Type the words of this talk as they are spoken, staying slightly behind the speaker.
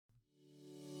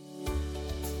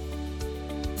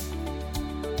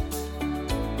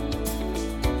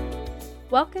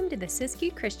Welcome to the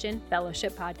Siskiyou Christian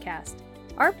Fellowship Podcast.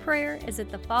 Our prayer is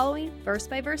that the following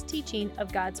verse-by-verse teaching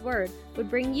of God's Word would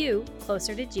bring you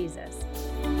closer to Jesus.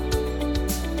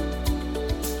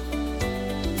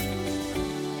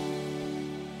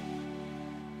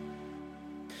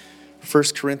 1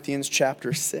 Corinthians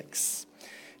chapter 6.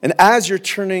 And as you're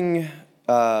turning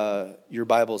your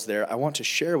Bibles there, I want to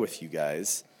share with you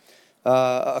guys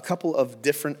a couple of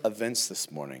different events this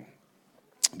morning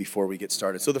before we get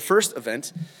started. So the first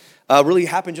event really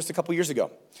happened just a couple years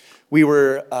ago. We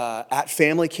were at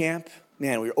family camp.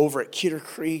 Man, we were over at Kidder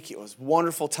Creek. It was a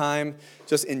wonderful time,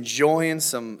 just enjoying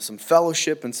some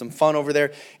fellowship and some fun over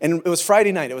there. And it was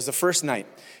Friday night. It was the first night.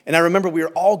 And I remember we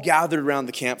were all gathered around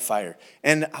the campfire.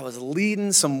 And I was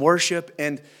leading some worship.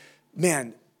 And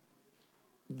man,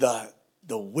 the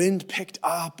wind picked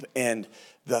up and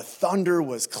the thunder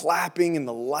was clapping and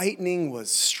the lightning was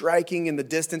striking in the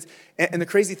distance. And the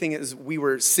crazy thing is we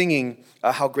were singing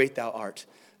How Great Thou Art.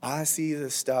 I see the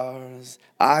stars,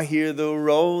 I hear the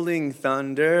rolling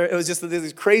thunder. It was just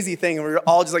this crazy thing. And we were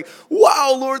all just like,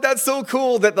 wow, Lord, that's so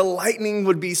cool that the lightning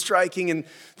would be striking and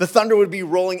the thunder would be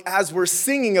rolling as we're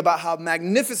singing about how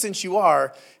magnificent you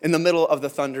are in the middle of the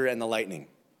thunder and the lightning.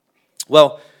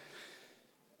 Well,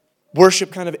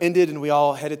 worship kind of ended and we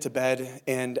all headed to bed.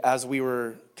 And as we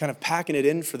were kind of packing it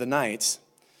in for the night,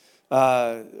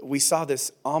 we saw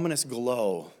this ominous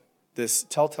glow, this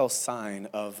telltale sign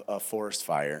of a forest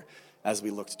fire as we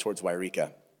looked towards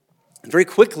Wairika. And very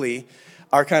quickly,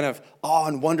 our kind of awe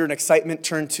and wonder and excitement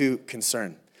turned to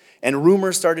concern. And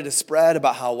rumors started to spread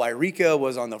about how Wairika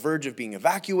was on the verge of being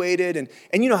evacuated.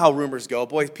 And you know how rumors go.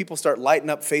 Boy, people start lighting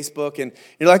up Facebook and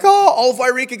you're like, oh, all of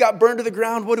Wairika got burned to the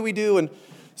ground. What do we do? And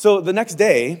so the next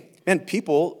day, and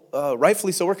people,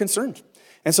 rightfully so, were concerned.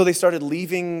 And so they started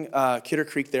leaving Kidder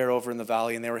Creek there over in the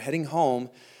valley, and they were heading home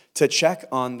to check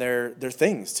on their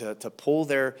things, to pull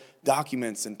their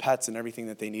documents and pets and everything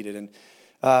that they needed. And,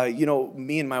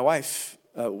 me and my wife,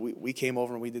 we came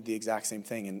over and we did the exact same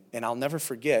thing. And I'll never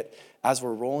forget, as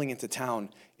we're rolling into town,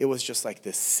 it was just like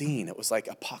this scene. It was like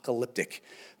apocalyptic.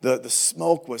 The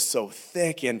smoke was so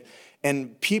thick, and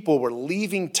people were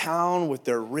leaving town with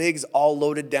their rigs all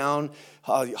loaded down,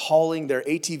 hauling their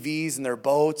ATVs and their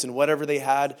boats and whatever they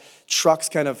had, trucks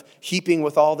kind of heaping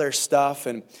with all their stuff.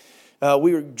 And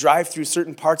we would drive through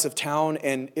certain parts of town,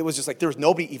 and it was just like there was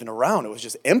nobody even around. It was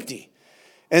just empty.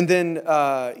 And then,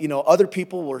 other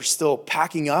people were still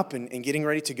packing up and getting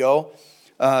ready to go.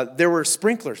 There were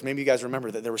sprinklers. Maybe you guys remember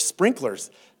that there were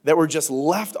sprinklers that were just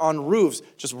left on roofs,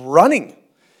 just running.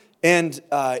 And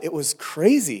it was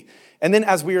crazy. And then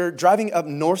as we were driving up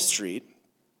North Street,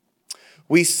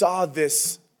 we saw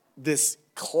this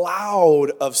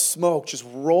cloud of smoke just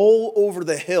roll over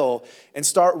the hill and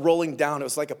start rolling down. It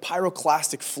was like a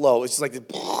pyroclastic flow. It was just like,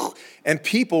 and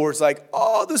people were like,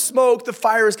 oh, the smoke, the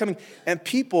fire is coming. And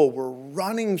people were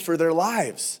running for their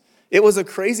lives. It was a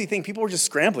crazy thing. People were just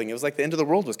scrambling. It was like the end of the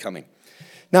world was coming.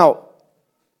 Now,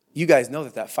 you guys know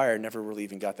that fire never really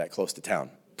even got that close to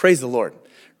town. Praise the Lord,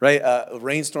 right? A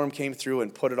rainstorm came through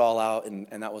and put it all out,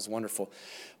 and that was wonderful.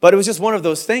 But it was just one of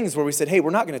those things where we said, hey,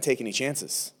 we're not going to take any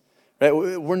chances. Right?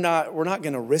 We're not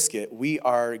going to risk it. We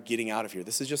are getting out of here.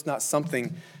 This is just not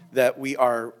something that we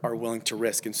are willing to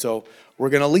risk. And so we're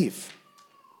going to leave.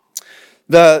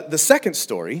 The second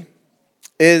story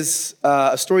is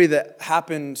a story that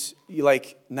happened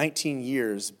like 19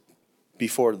 years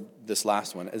before this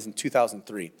last one, as in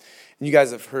 2003. And you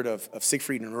guys have heard of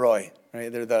Siegfried and Roy,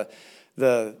 right? They're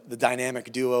the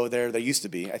dynamic duo there. They used to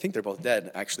be. I think they're both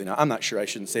dead, actually, now. I'm not sure. I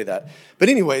shouldn't say that. But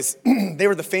anyways, they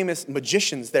were the famous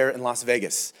magicians there in Las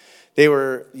Vegas. They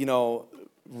were,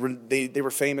 they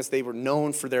were famous. They were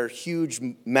known for their huge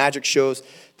magic shows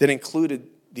that included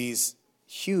these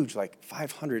huge, like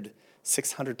 500,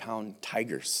 600-pound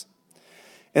tigers.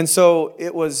 And so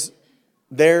it was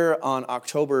there on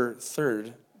October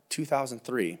 3rd,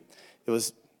 2003. They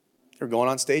were going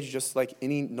on stage just like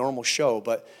any normal show,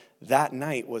 but that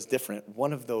night was different.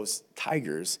 One of those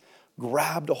tigers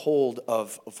grabbed a hold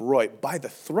of Roy by the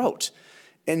throat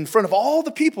and in front of all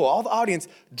the people, all the audience,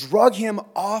 drug him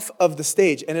off of the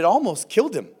stage, and it almost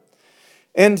killed him.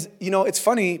 And, it's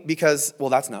funny because, well,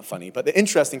 that's not funny, but the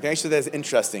interesting thing, actually that is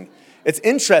interesting. It's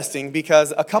interesting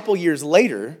because a couple years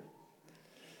later,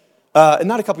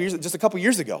 just a couple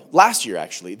years ago, last year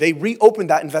actually, they reopened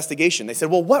that investigation. They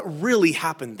said, well, what really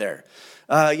happened there?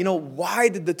 Why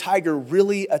did the tiger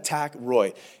really attack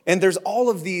Roy? And there's all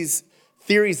of these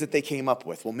theories that they came up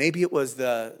with. Well, maybe it was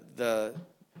the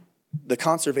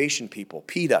conservation people,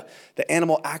 PETA, the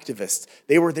animal activists.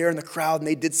 They were there in the crowd and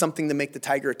they did something to make the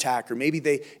tiger attack, or maybe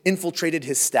they infiltrated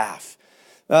his staff.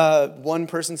 One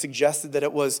person suggested that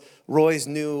it was Roy's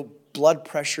new blood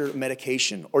pressure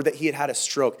medication or that he had had a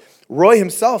stroke. Roy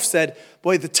himself said,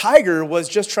 boy, the tiger was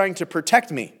just trying to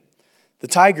protect me. The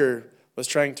tiger was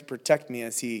trying to protect me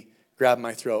as he grabbed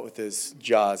my throat with his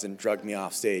jaws and drugged me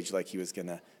off stage like he was going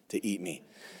to eat me.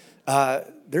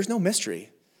 There's no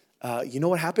mystery. You know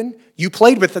what happened? You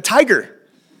played with the tiger.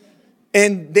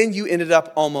 And then you ended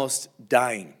up almost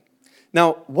dying.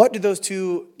 Now, what do those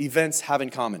two events have in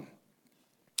common?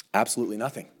 Absolutely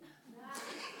nothing.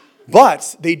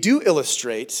 But they do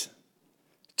illustrate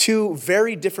two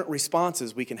very different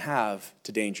responses we can have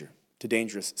to danger, to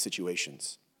dangerous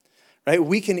situations. Right?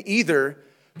 We can either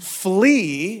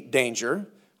flee danger.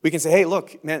 We can say, hey,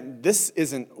 look, man, this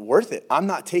isn't worth it. I'm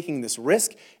not taking this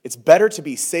risk. It's better to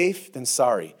be safe than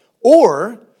sorry.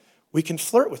 Or we can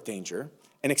flirt with danger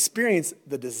and experience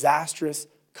the disastrous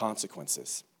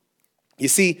consequences. You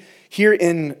see, here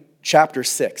in chapter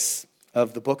 6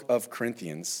 of the book of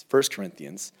Corinthians, 1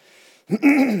 Corinthians,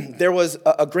 there was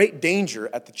a great danger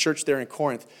at the church there in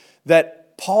Corinth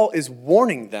that Paul is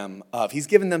warning them of. He's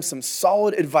given them some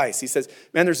solid advice. He says,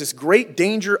 man, there's this great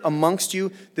danger amongst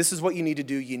you. This is what you need to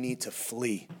do. You need to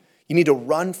flee. You need to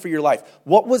run for your life.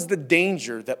 What was the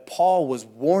danger that Paul was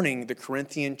warning the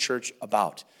Corinthian church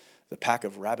about? The pack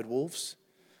of rabid wolves?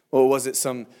 Or was it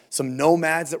some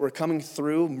nomads that were coming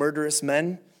through, murderous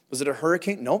men? Was it a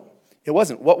hurricane? Nope, it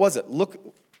wasn't. What was it? Look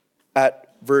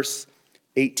at verse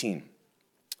 18.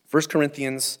 1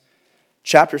 Corinthians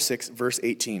chapter 6, verse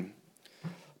 18.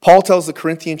 Paul tells the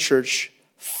Corinthian church,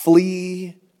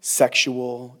 flee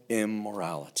sexual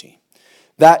immorality.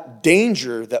 That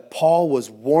danger that Paul was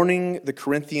warning the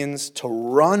Corinthians to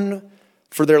run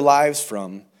for their lives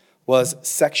from was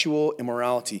sexual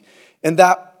immorality. And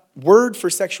that word for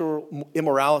sexual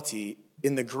immorality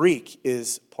in the Greek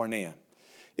is porneia.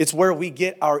 It's where we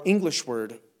get our English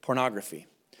word pornography.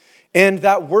 And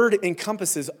that word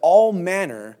encompasses all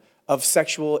manner of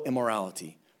sexual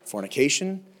immorality.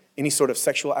 Fornication, any sort of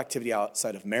sexual activity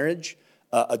outside of marriage,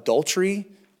 adultery,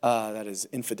 that is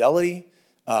infidelity,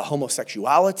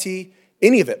 homosexuality,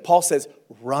 any of it. Paul says,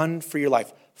 run for your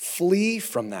life. Flee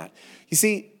from that. You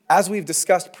see, as we've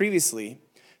discussed previously,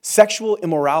 sexual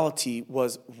immorality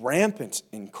was rampant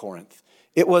in Corinth.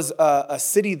 It was a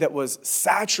city that was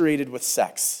saturated with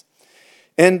sex.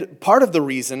 And part of the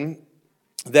reason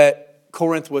that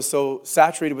Corinth was so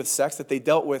saturated with sex, that they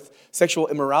dealt with sexual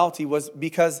immorality, was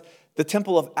because the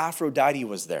temple of Aphrodite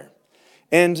was there.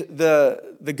 And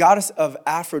the goddess of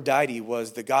Aphrodite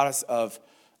was the goddess of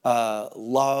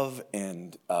love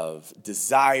and of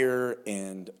desire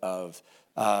and of,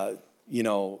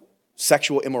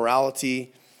 sexual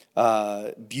immorality,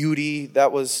 beauty.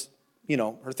 That was,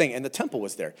 her thing. And the temple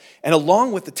was there. And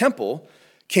along with the temple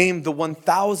came the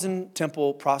 1,000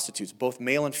 temple prostitutes, both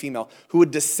male and female, who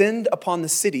would descend upon the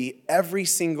city every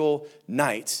single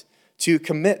night to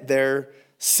commit their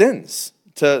sins,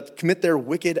 to commit their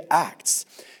wicked acts.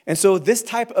 And so this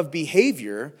type of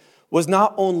behavior was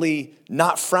not only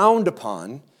not frowned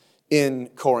upon in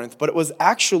Corinth, but it was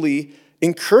actually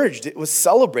encouraged. It was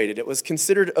celebrated. It was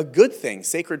considered a good thing,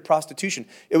 sacred prostitution.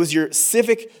 It was your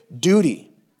civic duty.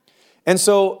 And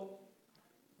so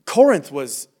Corinth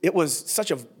was such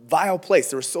a vile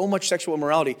place. There was so much sexual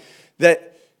immorality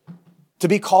that to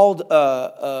be called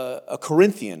a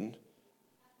Corinthian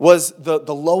was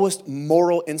the lowest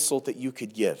moral insult that you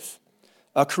could give.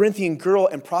 A Corinthian girl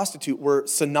and prostitute were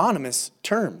synonymous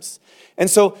terms. And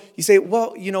so you say,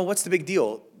 well, what's the big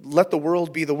deal? Let the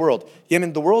world be the world. Yeah, I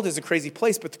mean, the world is a crazy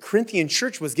place, but the Corinthian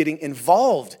church was getting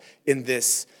involved in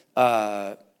this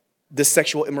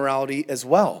sexual immorality as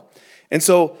well. And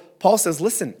so Paul says,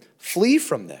 listen, flee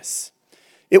from this.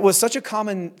 It was such a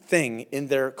common thing in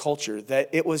their culture that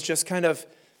it was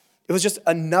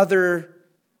another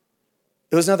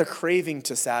craving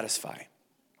to satisfy.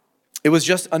 It was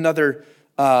just another,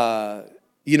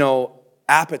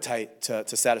 appetite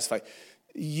to satisfy.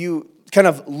 You kind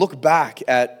of look back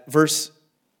at verse,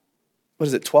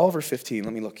 12 or 15?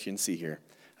 Let me look and see here.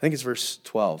 I think it's verse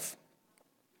 12.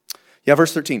 Yeah,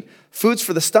 verse 13. Foods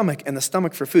for the stomach and the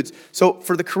stomach for foods. So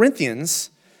for the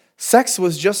Corinthians, sex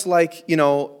was just like,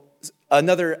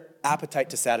 another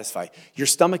appetite to satisfy. Your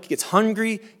stomach gets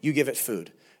hungry, you give it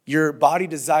food. Your body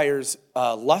desires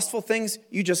lustful things,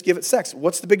 you just give it sex.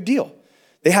 What's the big deal?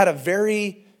 They had a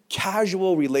very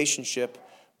casual relationship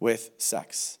with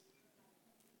sex.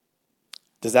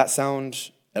 Does that sound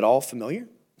at all familiar?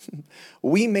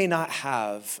 We may not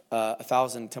have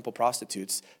 1,000 temple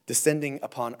prostitutes descending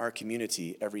upon our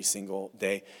community every single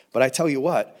day, but I tell you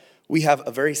what, we have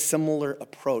a very similar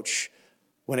approach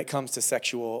when it comes to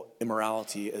sexual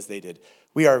immorality as they did.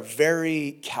 We are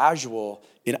very casual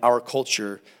in our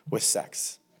culture with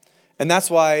sex. And that's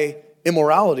why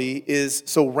immorality is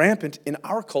so rampant in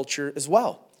our culture as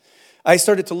well. I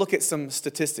started to look at some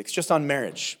statistics just on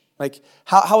marriage. Like,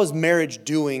 how is marriage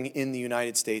doing in the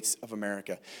United States of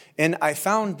America? And I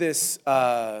found this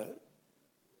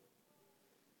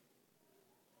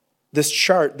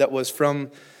chart that was from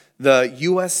the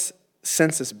U.S.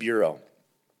 Census Bureau.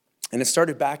 And it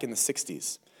started back in the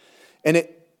 60s. And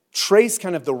it traced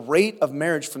kind of the rate of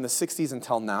marriage from the 60s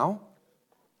until now.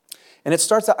 And it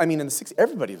starts out, in the 60s,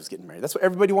 everybody was getting married. That's what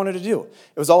everybody wanted to do.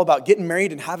 It was all about getting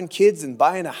married and having kids and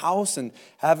buying a house and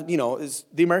having, is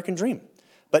the American dream.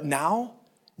 But now,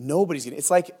 nobody's getting,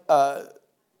 it's like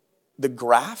the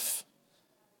graph,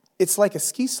 it's like a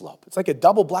ski slope. It's like a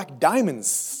double black diamond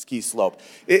ski slope.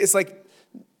 It's like,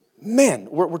 man,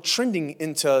 we're trending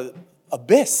into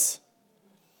abyss.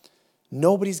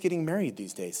 Nobody's getting married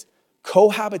these days.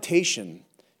 Cohabitation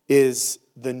is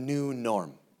the new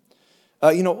norm.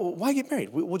 Why get married?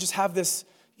 We'll just have this,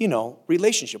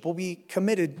 relationship. We'll be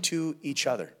committed to each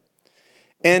other.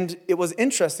 And it was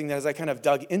interesting that as I kind of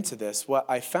dug into this, what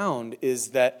I found is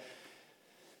that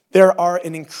there are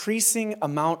an increasing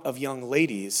amount of young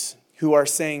ladies who are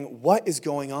saying, what is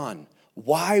going on?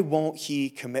 Why won't he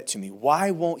commit to me? Why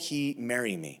won't he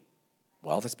marry me?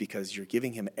 Well, that's because you're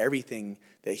giving him everything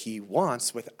that he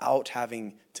wants without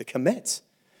having to commit.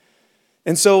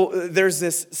 And so there's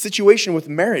this situation with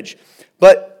marriage,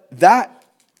 but that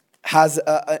has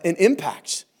an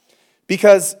impact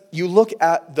because you look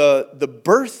at the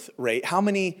birth rate, how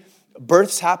many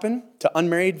births happen to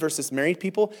unmarried versus married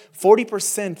people.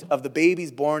 40% of the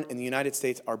babies born in the United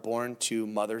States are born to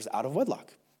mothers out of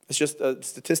wedlock. It's just a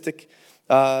statistic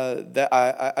that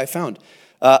I found.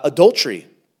 Adultery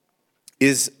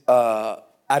is at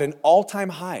an all-time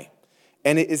high.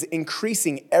 And it is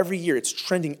increasing every year. It's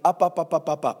trending up.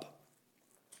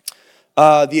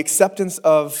 The acceptance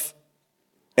of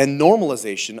and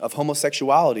normalization of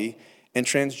homosexuality and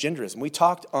transgenderism. We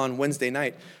talked on Wednesday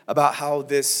night about how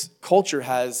this culture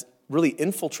has really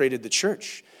infiltrated the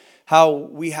church. How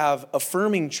we have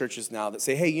affirming churches now that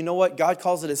say, hey, you know what? God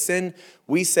calls it a sin.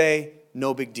 We say,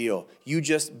 no big deal. You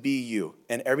just be you,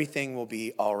 and everything will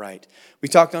be all right. We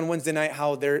talked on Wednesday night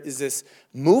how there is this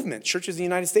movement. Churches in the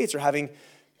United States are having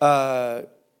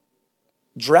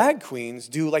drag queens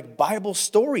do like Bible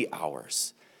story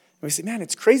hours. And we say, man,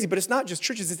 it's crazy, but it's not just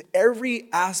churches. It's every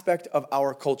aspect of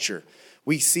our culture.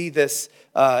 We see this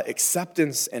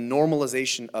acceptance and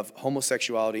normalization of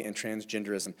homosexuality and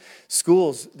transgenderism.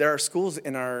 Schools, there are schools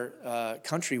in our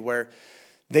country where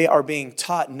they are being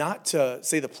taught not to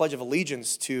say the Pledge of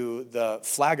Allegiance to the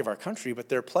flag of our country, but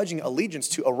they're pledging allegiance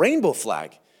to a rainbow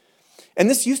flag. And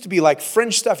this used to be like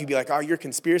fringe stuff. You'd be like, oh, you're a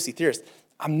conspiracy theorist.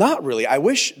 I'm not really. I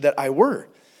wish that I were.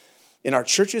 In our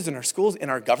churches, in our schools, in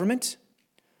our government,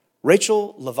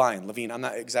 Rachel Levine, I'm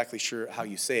not exactly sure how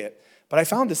you say it, but I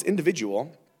found this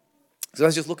individual. So I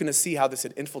was just looking to see how this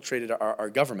had infiltrated our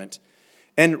government.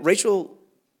 And Rachel,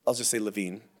 I'll just say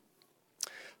Levine,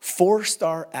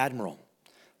 4-star admiral,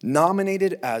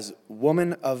 nominated as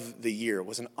Woman of the Year,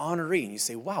 was an honoree. And you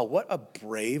say, wow, what a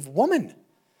brave woman.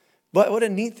 But what a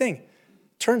neat thing.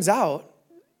 Turns out,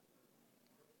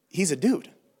 he's a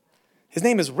dude. His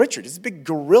name is Richard. He's a big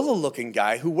gorilla-looking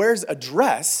guy who wears a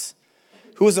dress,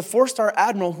 who is a 4-star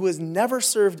admiral who has never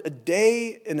served a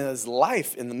day in his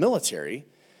life in the military.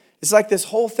 It's like this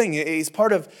whole thing. He's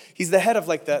the head of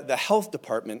like the health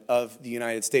department of the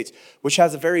United States, which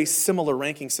has a very similar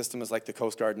ranking system as like the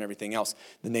Coast Guard and everything else,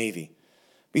 the Navy.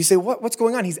 But you say, what's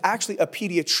going on? He's actually a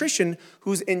pediatrician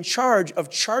who's in charge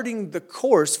of charting the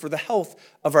course for the health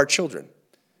of our children.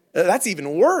 That's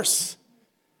even worse.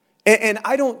 And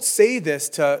I don't say this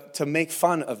to make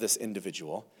fun of this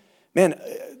individual. Man,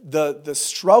 the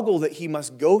struggle that he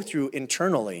must go through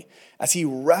internally as he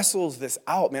wrestles this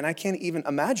out, man, I can't even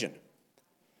imagine.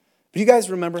 But you guys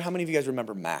remember, how many of you guys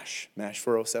remember MASH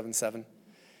 4077?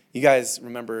 You guys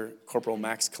remember Corporal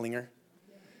Max Klinger?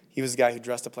 He was the guy who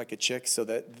dressed up like a chick so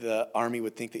that the army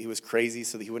would think that he was crazy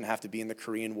so that he wouldn't have to be in the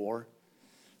Korean War.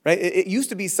 Right? It used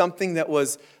to be something that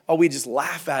was, we just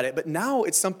laugh at it, but now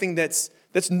it's something that's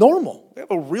normal. We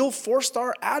have a real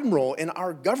 4-star admiral, and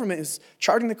our government is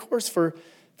charting the course for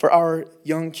our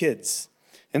young kids.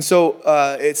 And so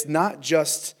it's not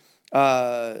just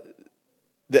the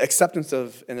acceptance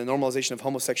of and the normalization of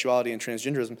homosexuality and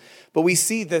transgenderism, but we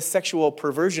see this sexual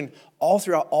perversion all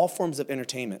throughout all forms of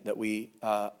entertainment that we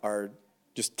are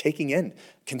just taking in,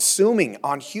 consuming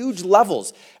on huge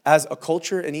levels as a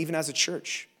culture and even as a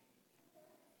church.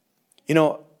 You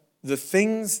know, the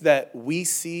things that we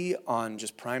see on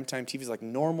just primetime TV is like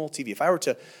normal TV. If I were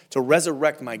to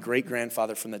resurrect my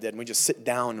great-grandfather from the dead and we just sit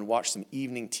down and watch some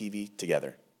evening TV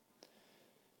together,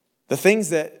 the things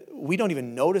that we don't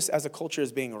even notice as a culture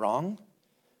as being wrong,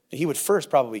 he would first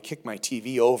probably kick my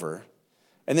TV over,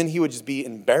 and then he would just be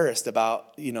embarrassed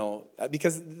about,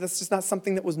 because that's just not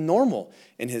something that was normal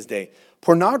in his day.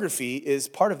 Pornography is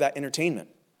part of that entertainment.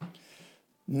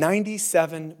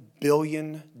 $97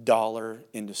 billion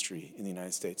industry in the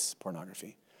United States,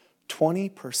 pornography.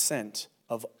 20%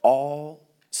 of all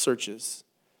searches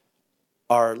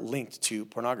are linked to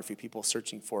pornography, people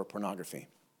searching for pornography.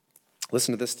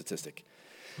 Listen to this statistic.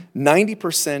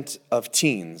 90% of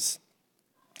teens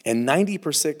and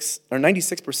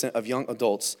 96% of young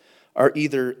adults are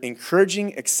either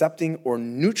encouraging, accepting, or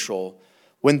neutral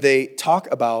when they talk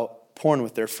about porn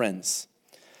with their friends.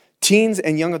 Teens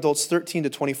and young adults 13 to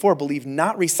 24 believe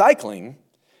not recycling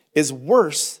is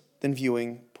worse than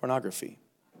viewing pornography.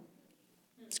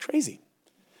 It's crazy.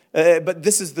 But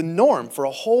this is the norm for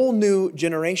a whole new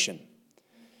generation.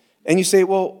 And you say,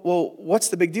 well, what's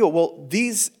the big deal? Well,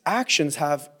 these actions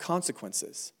have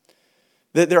consequences.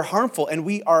 They're harmful, and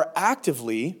we are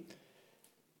actively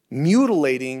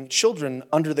mutilating children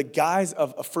under the guise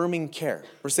of affirming care.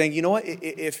 We're saying, you know what,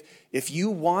 if you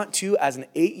want to, as an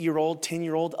 8-year-old,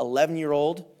 10-year-old,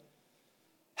 11-year-old,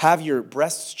 have your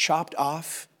breasts chopped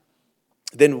off,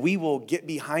 then we will get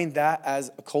behind that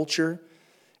as a culture.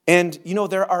 And,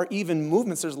 there are even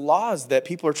movements, there's laws that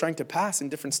people are trying to pass in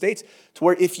different states to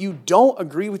where if you don't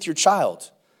agree with your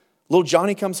child, little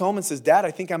Johnny comes home and says, Dad,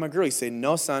 I think I'm a girl. You say,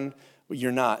 no, son, you're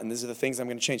not, and these are the things I'm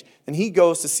going to change. And he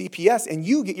goes to CPS, and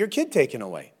you get your kid taken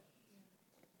away.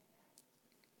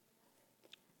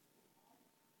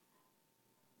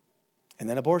 And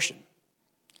then abortion.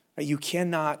 You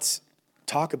cannot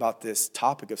talk about this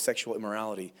topic of sexual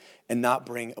immorality and not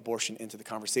bring abortion into the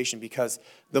conversation, because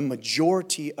the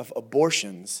majority of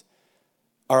abortions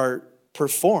are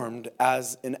performed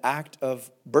as an act of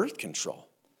birth control.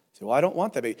 Well, I don't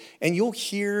want that baby. And you'll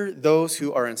hear those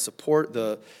who are in support,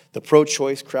 the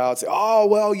pro-choice crowd say, oh,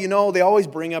 well, they always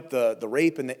bring up the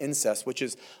rape and the incest, which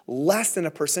is less than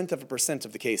 1%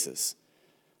 of the cases.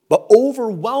 But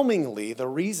overwhelmingly, the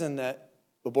reason that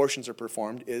abortions are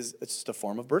performed is it's just a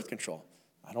form of birth control.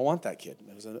 I don't want that kid.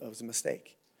 It was a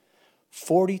mistake.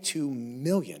 42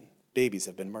 million babies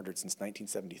have been murdered since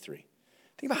 1973.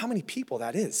 Think about how many people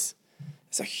that is.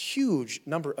 It's a huge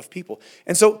number of people.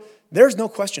 And so there's no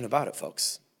question about it,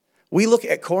 folks. We look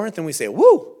at Corinth and we say,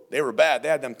 woo, they were bad. They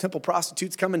had them temple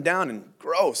prostitutes coming down and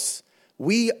gross.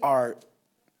 We are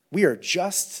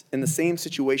just in the same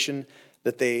situation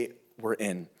that they were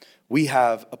in. We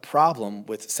have a problem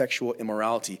with sexual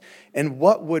immorality. And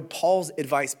what would Paul's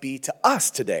advice be to us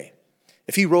today?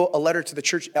 If he wrote a letter to the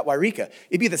church at Wairika,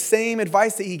 it'd be the same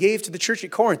advice that he gave to the church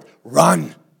at Corinth.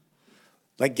 Run.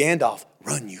 Like Gandalf,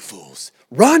 run, you fools.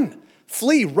 Run,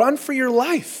 flee, run for your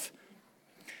life.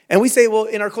 And we say, well,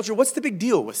 in our culture, what's the big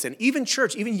deal with sin? Even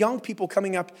church, even young people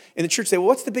coming up in the church say, well,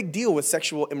 what's the big deal with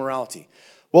sexual immorality?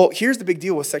 Well, here's the big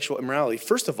deal with sexual immorality.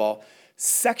 First of all,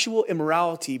 sexual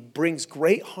immorality brings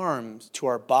great harm to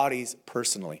our bodies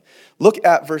personally. Look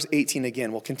at verse 18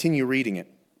 again. We'll continue reading it.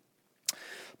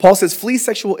 Paul says, flee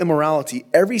sexual immorality.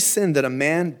 Every sin that a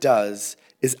man does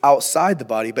is outside the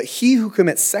body, but he who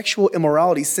commits sexual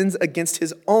immorality sins against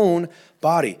his own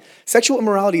body. Sexual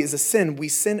immorality is a sin. We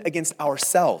sin against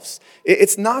ourselves.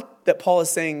 It's not that Paul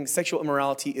is saying sexual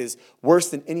immorality is worse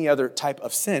than any other type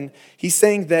of sin. He's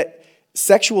saying that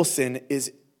sexual sin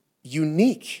is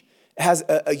unique. It has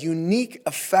a unique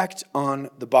effect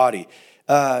on the body.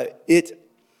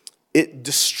 It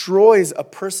destroys a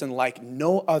person like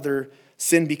no other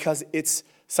sin because it's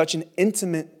such an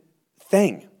intimate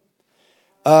thing.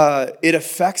 It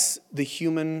affects the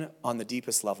human on the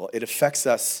deepest level. It affects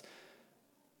us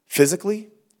physically.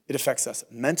 It affects us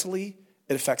mentally.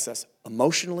 It affects us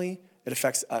emotionally. It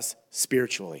affects us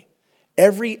spiritually.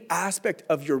 Every aspect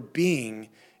of your being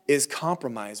is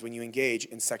compromised when you engage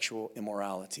in sexual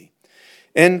immorality.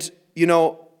 And,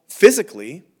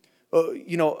 physically,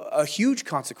 a huge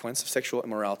consequence of sexual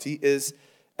immorality is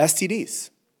STDs.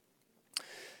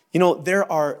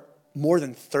 There are more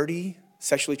than 30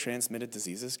 sexually transmitted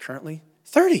diseases currently.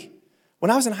 30.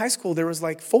 When I was in high school, there was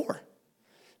like 4.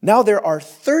 Now there are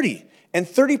 30, and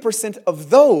 30% of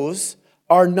those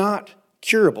are not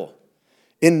curable.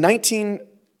 In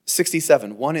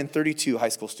 1967, 1 in 32 high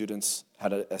school students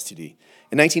had an STD.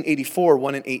 In 1984,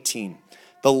 1 in 18.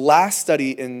 The last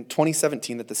study in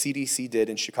 2017 that the CDC did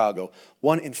in Chicago,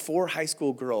 1 in 4 high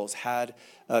school girls had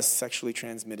a sexually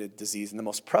transmitted disease, and the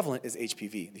most prevalent is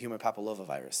HPV, the human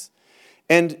papillomavirus.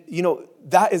 And,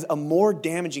 that is a more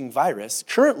damaging virus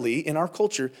currently in our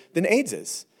culture than AIDS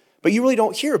is. But you really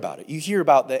don't hear about it. You hear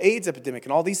about the AIDS epidemic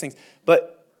and all these things.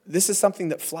 But this is something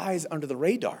that flies under the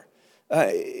radar.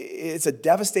 It's a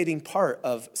devastating part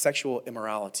of sexual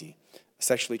immorality,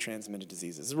 sexually transmitted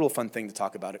diseases. It's a real fun thing to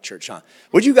talk about at church, huh?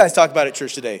 What did you guys talk about at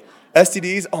church today?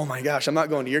 STDs? Oh my gosh, I'm not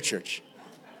going to your church.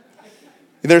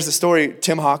 There's a story,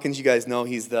 Tim Hawkins, you guys know,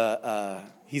 he's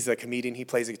a comedian, he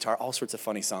plays a guitar, all sorts of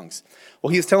funny songs.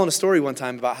 Well, he was telling a story one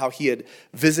time about how he had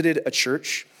visited a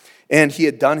church, and he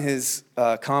had done his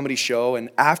comedy show, and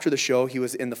after the show, he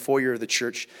was in the foyer of the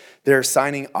church. They're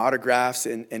signing autographs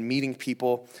and meeting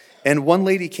people, and one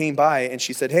lady came by, and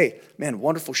she said, "Hey, man,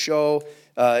 wonderful show.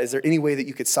 Is there any way that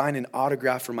you could sign an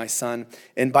autograph for my son?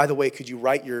 And by the way, could you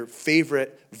write your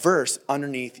favorite verse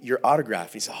underneath your autograph?"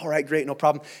 And he said, "All right, great, no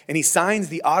problem." And he signs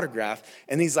the autograph,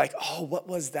 and he's like, "Oh, what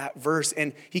was that verse?"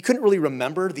 And he couldn't really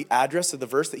remember the address of the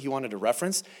verse that he wanted to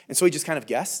reference, and so he just kind of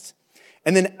guessed.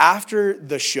 And then after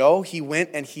the show, he went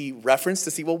and he referenced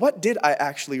to see, well, what did I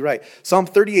actually write? Psalm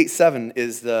 38:7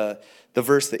 is the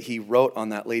verse that he wrote on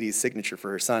that lady's signature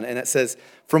for her son. And it says,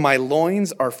 "For my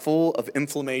loins are full of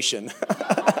inflammation."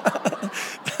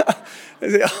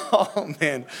 Oh,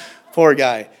 man, poor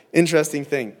guy. Interesting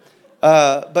thing.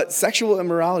 But sexual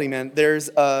immorality, man, there's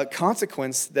a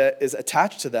consequence that is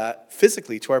attached to that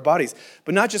physically, to our bodies.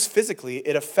 But not just physically,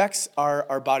 it affects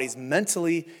our bodies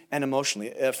mentally and emotionally.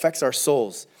 It affects our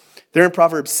souls. There in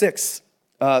Proverbs 6,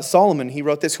 Solomon, he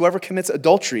wrote this: "Whoever commits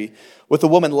adultery with a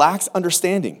woman lacks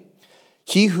understanding.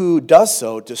 He who does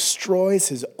so destroys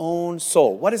his own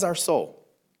soul." What is our soul?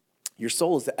 Your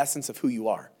soul is the essence of who you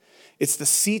are. It's the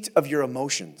seat of your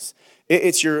emotions.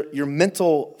 It's your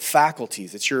mental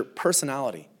faculties. It's your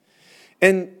personality.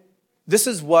 And this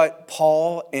is what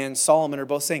Paul and Solomon are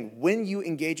both saying. When you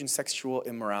engage in sexual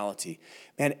immorality,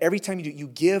 man, every time you do, you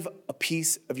give a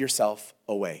piece of yourself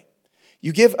away.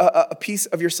 You give a piece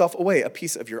of yourself away, a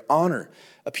piece of your honor,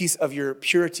 a piece of your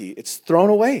purity. It's thrown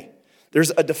away.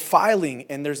 There's a defiling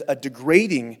and there's a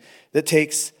degrading that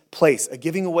takes place, a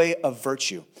giving away of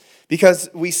virtue. Because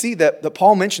we see that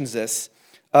Paul mentions this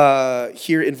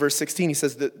here in verse 16. He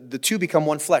says that the two become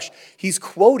one flesh. He's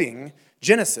quoting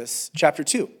Genesis chapter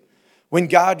 2. When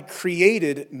God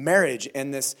created marriage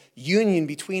and this union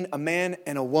between a man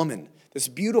and a woman, this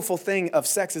beautiful thing of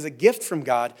sex is a gift from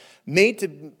God made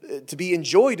to be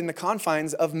enjoyed in the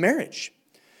confines of marriage.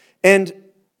 And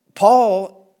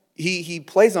Paul, he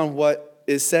plays on what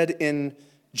is said in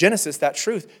Genesis, that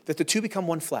truth, that the two become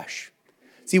one flesh.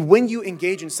 See, when you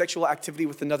engage in sexual activity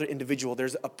with another individual,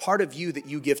 there's a part of you that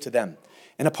you give to them,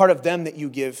 and a part of them that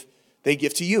they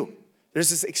give to you.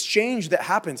 There's this exchange that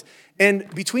happens. And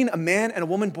between a man and a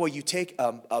woman, boy, you take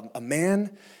a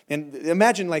man, and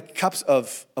imagine like cups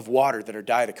of water that are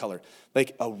dyed a color,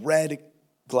 like a red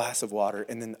glass of water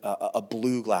and then a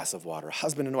blue glass of water, a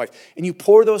husband and a wife. And you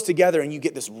pour those together and you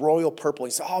get this royal purple.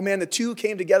 And you say, oh man, the two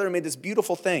came together and made this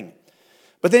beautiful thing.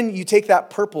 But then you take that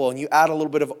purple and you add a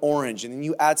little bit of orange, and then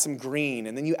you add some green,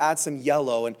 and then you add some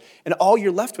yellow, and all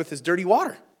you're left with is dirty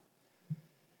water.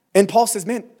 And Paul says,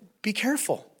 man, be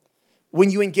careful. When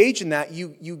you engage in that,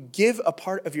 you give a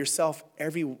part of yourself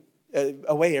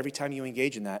away every time you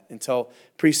engage in that, until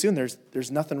pretty soon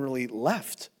there's nothing really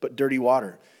left but dirty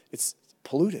water. It's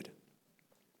polluted.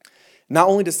 Not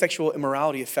only does sexual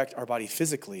immorality affect our body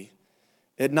physically,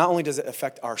 not only does it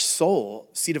affect our soul,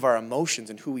 seat of our emotions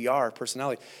and who we are, our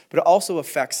personality, but it also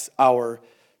affects our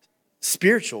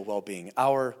spiritual well-being,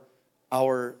 our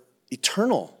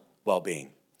eternal well-being.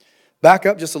 Back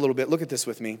up just a little bit. Look at this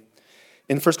with me.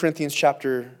 In 1 Corinthians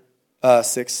chapter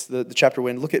 6, the chapter we're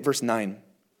in, look at verse 9.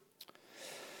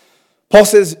 Paul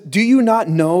says, "Do you not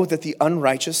know that the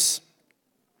unrighteous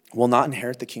will not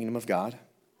inherit the kingdom of God?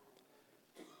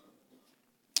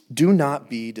 Do not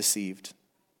be deceived.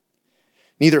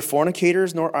 Neither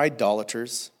fornicators, nor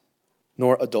idolaters,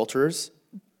 nor adulterers,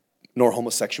 nor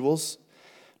homosexuals,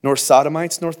 nor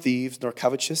sodomites, nor thieves, nor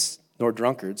covetous, nor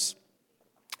drunkards,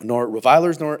 nor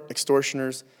revilers, nor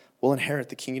extortioners will inherit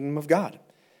the kingdom of God.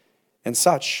 And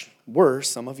such were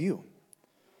some of you."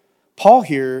 Paul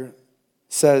here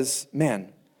says,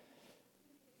 man,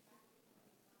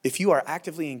 if you are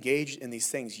actively engaged in these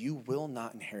things, you will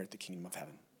not inherit the kingdom of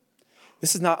heaven.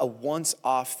 This is not a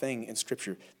once-off thing in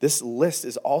Scripture. This list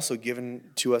is also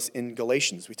given to us in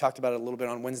Galatians. We talked about it a little bit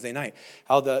on Wednesday night,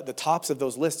 how the tops of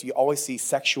those lists, you always see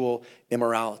sexual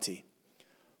immorality.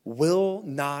 Will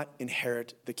not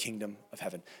inherit the kingdom of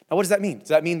heaven. Now, what does that mean? Does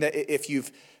that mean that if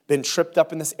you've been tripped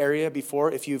up in this area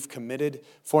before, if you've committed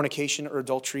fornication or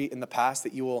adultery in the past,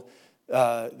 that you're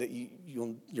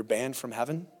banned from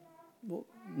heaven? Well,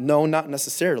 no, not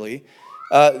necessarily.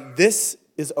 This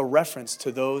is a reference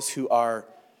to those who are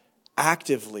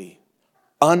actively,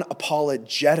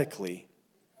 unapologetically,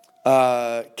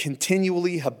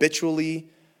 continually, habitually,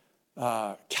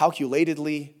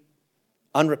 calculatedly,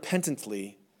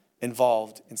 unrepentantly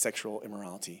involved in sexual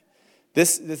immorality.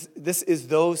 This is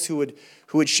those who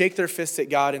would shake their fists at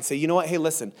God and say, you know what, hey,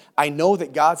 listen, I know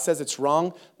that God says it's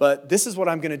wrong, but this is what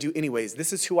I'm going to do anyways.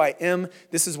 This is who I am.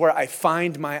 This is where I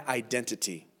find my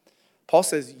identity. Paul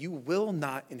says, you will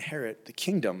not inherit the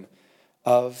kingdom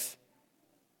of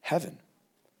heaven.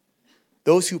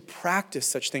 Those who practice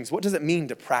such things, what does it mean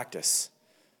to practice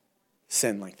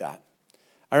sin like that?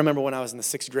 I remember when I was in the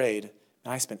 6th grade,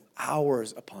 and I spent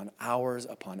hours upon hours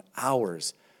upon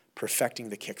hours perfecting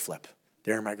the kickflip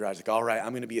there in my garage. Like, all right,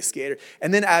 I'm going to be a skater.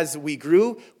 And then as we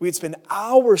grew, we'd spend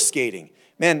hours skating.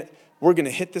 Man, we're going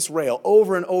to hit this rail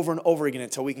over and over and over again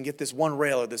until we can get this one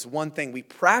rail or this one thing. We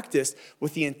practiced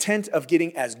with the intent of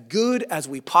getting as good as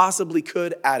we possibly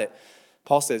could at it.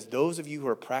 Paul says, those of you who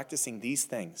are practicing these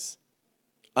things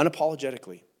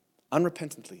unapologetically,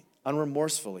 unrepentantly,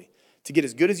 unremorsefully, to get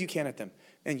as good as you can at them,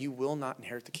 and you will not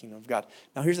inherit the kingdom of God.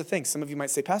 Now, here's the thing. Some of you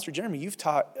might say, Pastor Jeremy, you've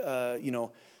taught,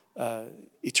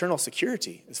 eternal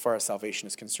security as far as salvation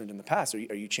is concerned in the past. Are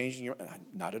you changing your?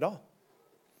 Not at all.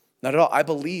 Not at all. I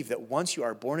believe that once you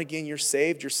are born again, you're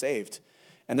saved.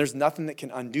 And there's nothing that can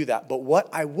undo that. But what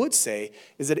I would say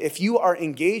is that if you are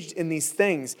engaged in these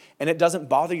things and it doesn't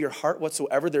bother your heart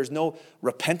whatsoever, there's no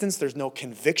repentance, there's no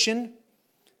conviction,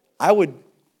 I would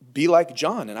be like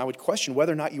John, and I would question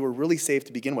whether or not you were really saved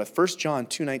to begin with. 1 John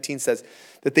 2:19 says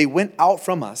that they went out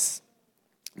from us,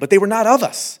 but they were not of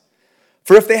us.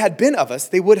 For if they had been of us,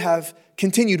 they would have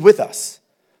continued with us.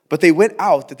 But they went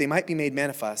out that they might be made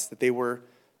manifest,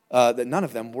 that none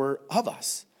of them were of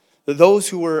us. Those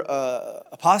who were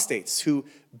apostates, who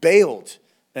bailed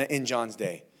in John's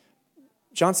day.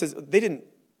 John says they didn't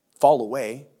fall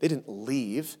away. They didn't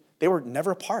leave. They were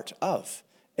never a part of.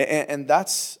 And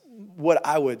that's what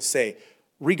I would say.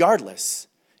 Regardless,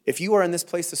 if you are in this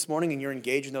place this morning and you're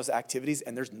engaged in those activities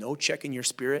and there's no check in your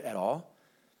spirit at all,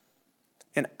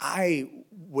 and I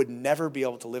would never be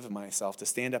able to live with myself to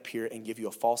stand up here and give you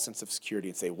a false sense of security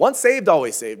and say, once saved,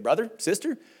 always saved, brother,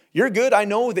 sister. You're good. I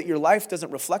know that your life doesn't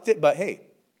reflect it, but hey,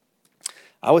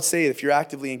 I would say if you're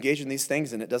actively engaged in these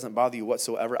things and it doesn't bother you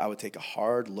whatsoever, I would take a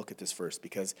hard look at this verse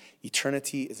because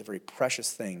eternity is a very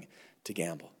precious thing to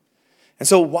gamble. And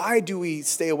so why do we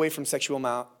stay away from sexual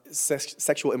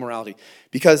immorality?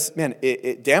 Because, man,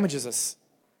 it damages us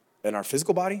in our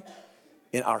physical body,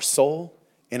 in our soul,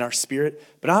 in our spirit.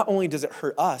 But not only does it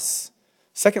hurt us,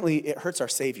 secondly, it hurts our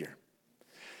Savior.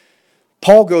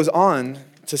 Paul goes on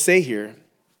to say here,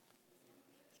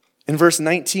 in verse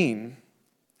 19,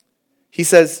 he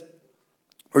says,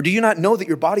 or do you not know that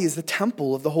your body is the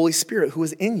temple of the Holy Spirit who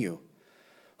is in you,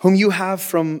 whom you have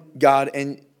from God,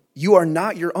 and you are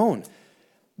not your own?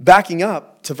 Backing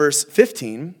up to verse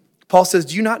 15, Paul says,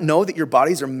 do you not know that your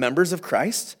bodies are members of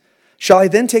Christ? Shall I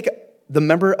then take the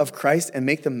member of Christ and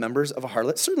make them members of a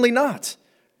harlot? Certainly not.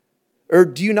 Or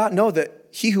do you not know that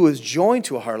he who is joined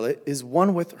to a harlot is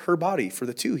one with her body? For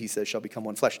the two, he says, shall become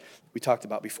one flesh. We talked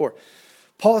about before.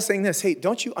 Paul is saying this, hey,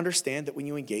 don't you understand that when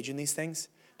you engage in these things,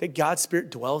 that God's Spirit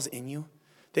dwells in you?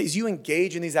 That as you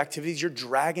engage in these activities, you're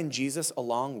dragging Jesus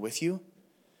along with you?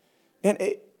 Man,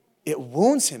 it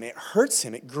wounds him, it hurts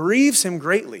him, it grieves him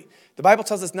greatly. The Bible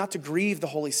tells us not to grieve the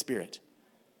Holy Spirit.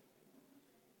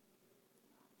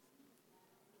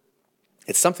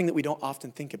 It's something that we don't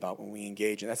often think about when we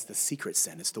engage, and that's the secret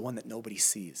sin. It's the one that nobody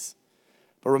sees.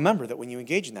 But remember that when you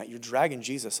engage in that, you're dragging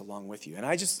Jesus along with you. And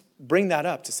I just bring that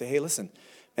up to say, hey, listen,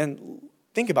 and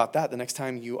think about that the next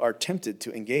time you are tempted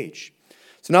to engage.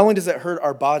 So not only does it hurt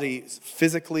our bodies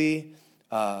physically,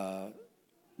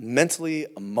 mentally,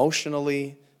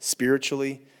 emotionally,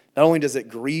 spiritually, not only does it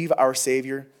grieve our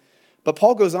Savior, but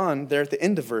Paul goes on there at the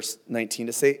end of verse 19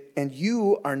 to say, and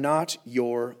you are not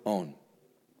your own.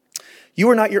 You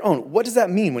are not your own. What does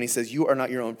that mean when he says you are not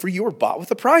your own? For you were bought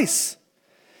with a price.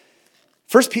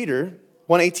 1 Peter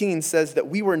 1:18 says that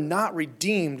we were not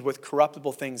redeemed with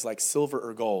corruptible things like silver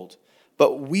or gold,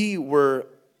 but we were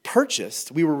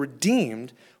purchased, we were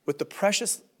redeemed with the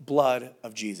precious blood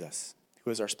of Jesus,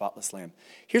 who is our spotless lamb.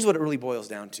 Here's what it really boils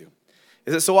down to.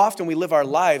 Is that so often we live our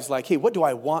lives like, hey, what do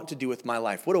I want to do with my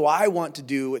life? What do I want to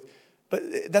do with... But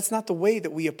that's not the way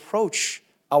that we approach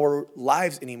our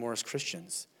lives anymore as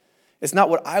Christians. It's not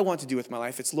what I want to do with my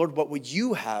life. It's, Lord, what would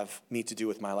you have me to do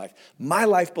with my life? My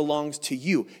life belongs to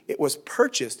you. It was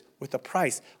purchased with a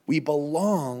price. We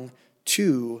belong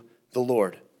to the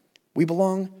Lord. We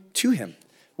belong to him.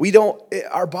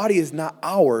 Our body is not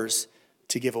ours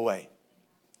to give away.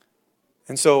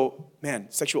 And so, man,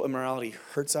 sexual immorality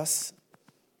hurts us,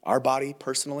 our body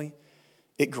personally.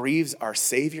 It grieves our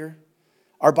Savior.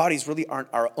 Our bodies really aren't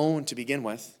our own to begin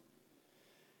with.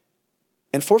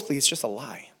 And fourthly, it's just a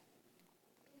lie.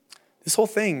 This whole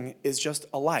thing is just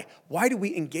a lie. Why do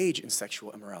we engage in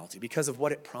sexual immorality? Because of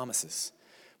what it promises.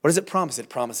 What does it promise? It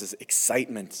promises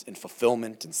excitement and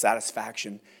fulfillment and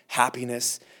satisfaction,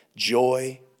 happiness,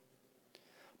 joy.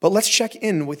 But let's check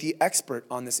in with the expert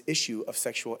on this issue of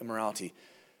sexual immorality.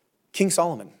 King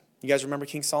Solomon. You guys remember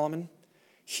King Solomon?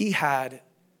 He had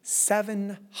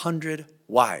 700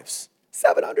 wives.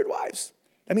 700 wives.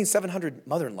 That means 700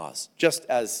 mother-in-laws, just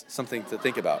as something to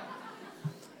think about.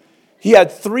 He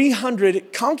had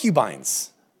 300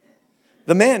 concubines.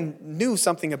 The man knew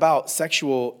something about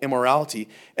sexual immorality,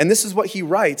 and this is what he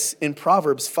writes in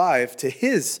Proverbs 5 to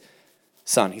his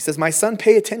son. He says, "My son,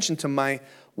 pay attention to my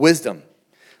wisdom.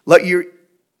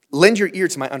 Lend your ear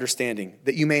to my understanding,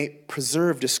 that you may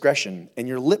preserve discretion, and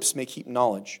your lips may keep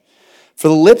knowledge. For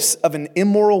the lips of an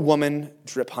immoral woman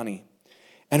drip honey,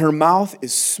 and her mouth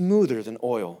is smoother than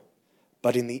oil.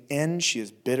 But in the end she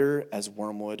is bitter as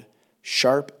wormwood,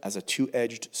 sharp as a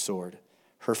two-edged sword.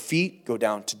 Her feet go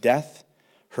down to death.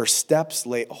 Her steps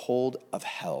lay hold of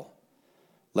hell.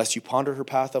 Lest you ponder her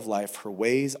path of life, her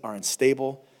ways are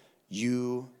unstable.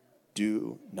 You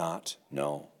do not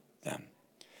know them."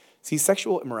 See,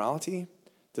 sexual immorality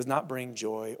does not bring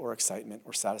joy or excitement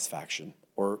or satisfaction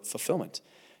or fulfillment.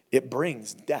 It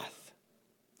brings death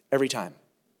every time.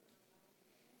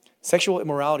 Sexual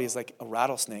immorality is like a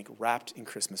rattlesnake wrapped in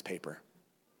Christmas paper.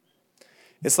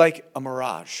 It's like a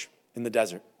mirage in the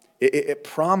desert. It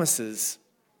promises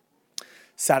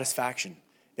satisfaction.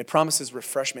 It promises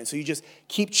refreshment. So you just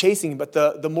keep chasing, but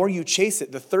the more you chase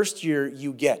it, the thirstier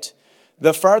you get.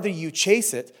 The farther you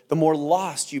chase it, the more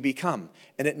lost you become.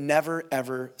 And it never,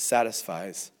 ever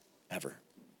satisfies, ever.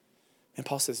 And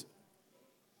Paul says,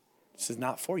 this is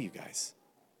not for you guys.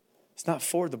 It's not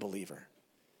for the believer.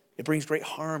 It brings great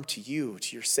harm to you,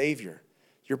 to your Savior.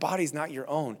 Your body's not your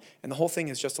own, and the whole thing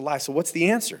is just a lie. So what's the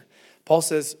answer? Paul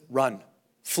says, run,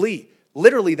 flee.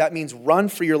 Literally, that means run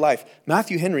for your life.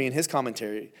 Matthew Henry, in his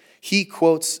commentary, he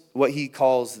quotes what he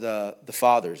calls the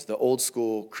fathers, the old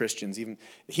school Christians. Even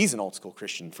he's an old school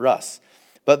Christian for us.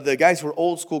 But the guys who are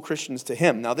old school Christians to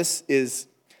him. Now this is,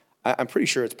 I'm pretty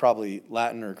sure it's probably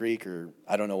Latin or Greek or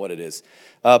I don't know what it is.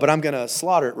 But I'm going to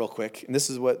slaughter it real quick. And this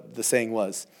is what the saying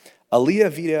was. Alia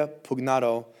vita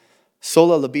pugnato,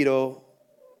 sola libido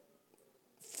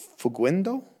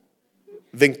fuguendo,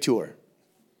 vinctur.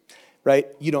 Right?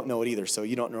 You don't know it either, so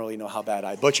you don't really know how bad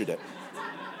I butchered it.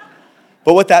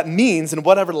 But what that means, in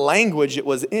whatever language it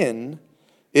was in,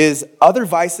 is other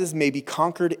vices may be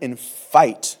conquered in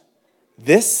fight.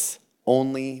 This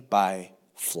only by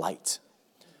flight.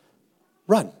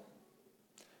 Run.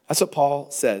 That's what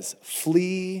Paul says.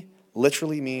 Flee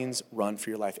literally means run for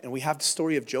your life. And we have the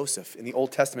story of Joseph in the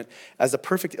Old Testament as a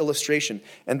perfect illustration.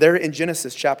 And there in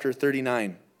Genesis chapter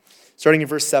 39, starting in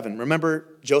verse 7, remember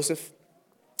Joseph?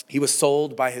 He was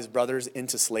sold by his brothers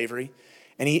into slavery,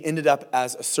 and he ended up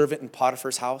as a servant in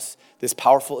Potiphar's house, this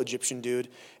powerful Egyptian dude,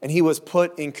 and he was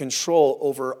put in control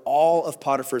over all of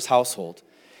Potiphar's household.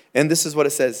 And this is what it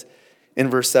says in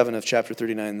verse 7 of chapter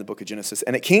 39 in the book of Genesis.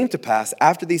 And it came to pass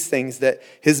after these things that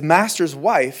his master's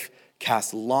wife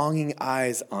cast longing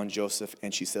eyes on Joseph,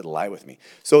 and she said, "Lie with me."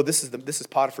 So this is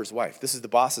Potiphar's wife. This is the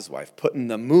boss's wife, putting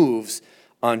the moves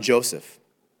on Joseph.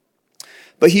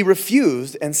 But he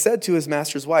refused and said to his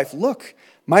master's wife, "Look,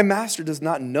 my master does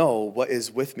not know what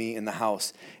is with me in the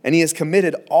house, and he has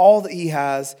committed all that he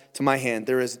has to my hand.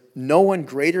 There is no one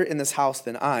greater in this house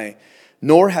than I,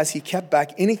 nor has he kept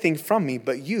back anything from me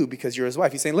but you, because you're his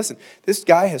wife." He's saying, listen, this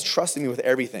guy has trusted me with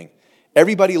everything.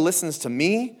 Everybody listens to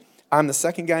me. I'm the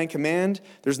second guy in command.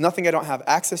 There's nothing I don't have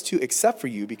access to except for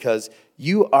you, because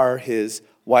you are his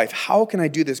wife. How can I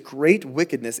do this great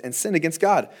wickedness and sin against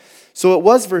God? So it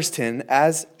was, verse 10,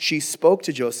 as she spoke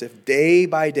to Joseph day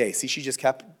by day. See, she just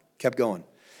kept going.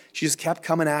 She just kept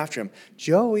coming after him.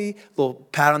 Joey, little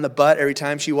pat on the butt every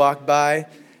time she walked by.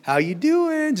 How you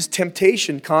doing? Just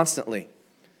temptation constantly.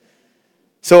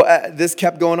 So this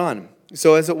kept going on.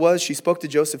 So as it was, she spoke to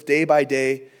Joseph day by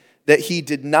day, that he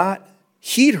did not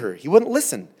heed her. He wouldn't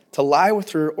listen to lie with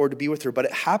her or to be with her. But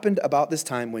it happened about this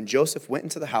time when Joseph went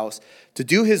into the house to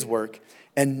do his work,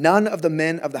 and none of the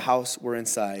men of the house were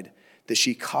inside, that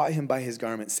she caught him by his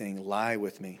garment, saying, "Lie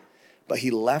with me." But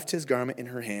he left his garment in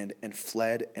her hand and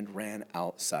fled and ran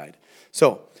outside.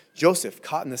 So Joseph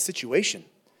caught in the situation.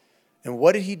 And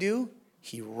what did he do?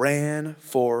 He ran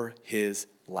for his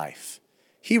life.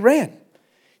 He ran.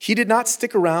 He did not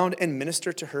stick around and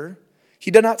minister to her.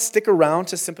 He did not stick around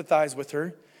to sympathize with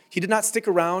her. He did not stick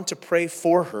around to pray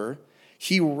for her.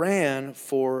 He ran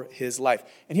for his life.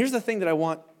 And here's the thing that I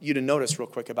want you to notice real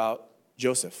quick about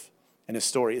Joseph and his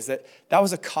story is that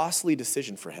was a costly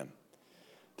decision for him.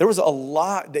 There was a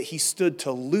lot that he stood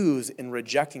to lose in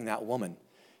rejecting that woman.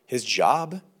 His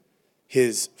job,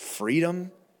 his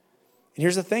freedom. And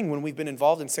here's the thing, when we've been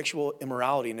involved in sexual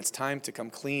immorality and it's time to come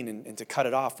clean and to cut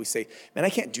it off, we say, man, I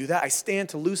can't do that. I stand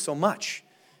to lose so much.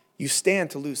 You stand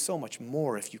to lose so much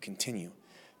more if you continue.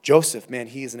 Joseph, man,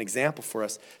 he is an example for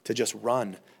us to just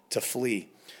run, to flee.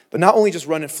 But not only just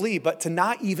run and flee, but to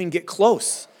not even get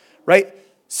close, right?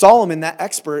 Solomon, that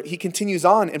expert, he continues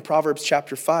on in Proverbs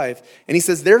chapter 5, and he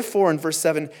says, therefore, in verse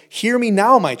 7, hear me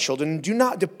now, my children, and do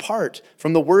not depart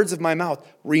from the words of my mouth.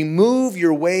 Remove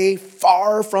your way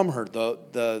far from her,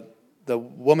 the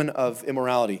woman of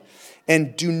immorality,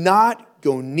 and do not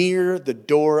go near the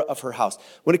door of her house.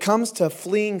 When it comes to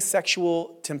fleeing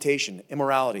sexual temptation,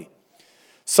 immorality,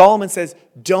 Solomon says,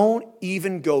 don't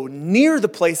even go near the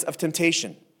place of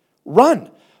temptation.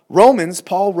 Run.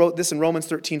 Paul wrote this in Romans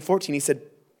 13:14. He said,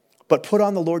 but put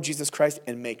on the Lord Jesus Christ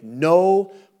and make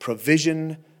no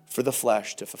provision for the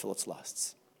flesh to fulfill its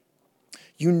lusts.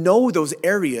 You know those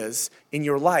areas in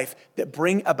your life that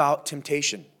bring about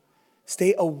temptation.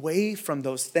 Stay away from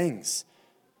those things.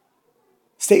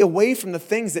 Stay away from the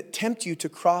things that tempt you to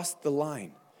cross the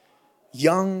line.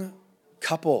 Young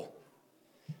couple,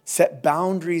 set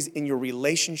boundaries in your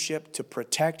relationship to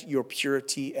protect your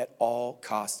purity at all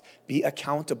costs. Be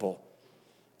accountable.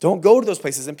 Don't go to those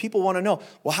places. And people want to know,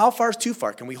 well, how far is too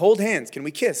far? Can we hold hands? Can we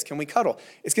kiss? Can we cuddle?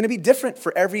 It's going to be different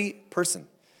for every person.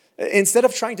 Instead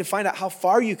of trying to find out how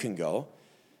far you can go,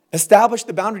 establish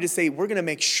the boundary to say, we're going to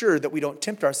make sure that we don't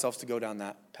tempt ourselves to go down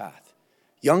that path.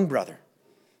 Young brother,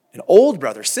 an old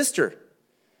brother, sister.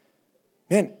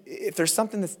 Man, if there's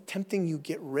something that's tempting you,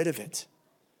 get rid of it.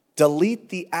 Delete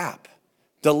the app.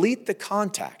 Delete the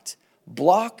contact.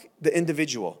 Block the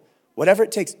individual. Whatever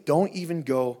it takes, don't even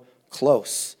go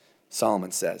close,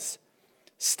 Solomon says.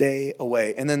 Stay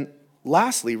away. And then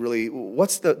lastly, really,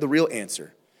 what's the real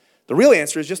answer? The real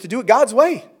answer is just to do it God's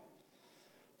way.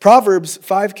 Proverbs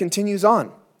 5 continues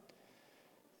on.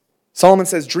 Solomon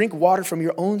says, drink water from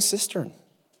your own cistern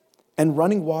and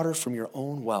running water from your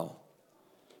own well.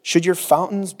 Should your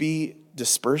fountains be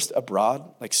dispersed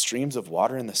abroad like streams of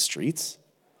water in the streets?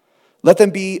 Let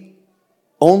them be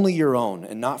only your own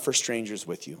and not for strangers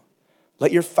with you.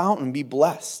 Let your fountain be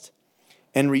blessed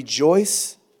and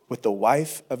rejoice with the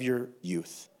wife of your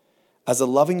youth. As a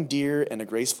loving deer and a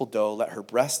graceful doe, let her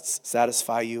breasts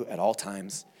satisfy you at all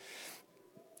times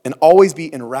and always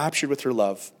be enraptured with her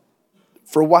love.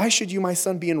 For why should you, my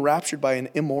son, be enraptured by an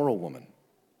immoral woman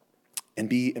and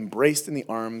be embraced in the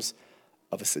arms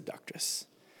of a seductress?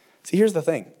 See, here's the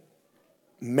thing.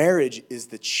 Marriage is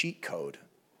the cheat code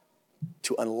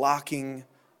to unlocking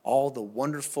all the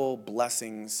wonderful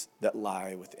blessings that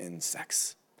lie within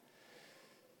sex.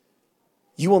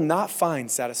 You will not find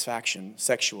satisfaction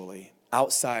sexually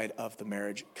outside of the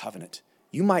marriage covenant.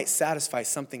 You might satisfy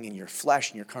something in your flesh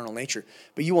and your carnal nature,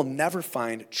 but you will never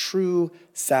find true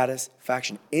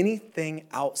satisfaction. Anything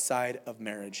outside of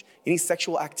marriage, any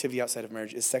sexual activity outside of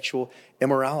marriage is sexual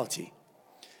immorality.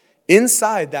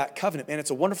 Inside that covenant, man,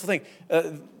 it's a wonderful thing.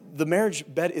 The marriage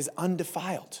bed is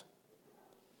undefiled.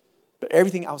 But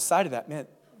everything outside of that, man,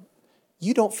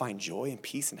 you don't find joy and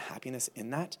peace and happiness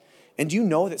in that. And do you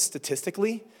know that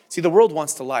statistically, see, the world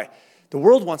wants to lie. The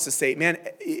world wants to say, man,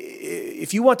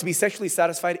 if you want to be sexually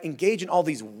satisfied, engage in all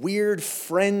these weird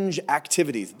fringe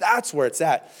activities. That's where it's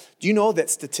at. Do you know that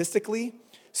statistically,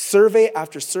 survey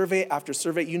after survey after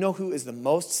survey, you know who is the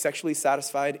most sexually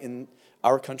satisfied in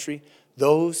our country?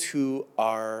 Those who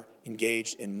are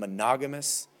engaged in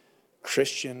monogamous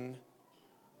Christian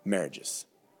marriages.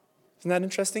 Isn't that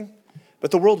interesting?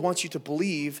 But the world wants you to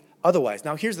believe otherwise.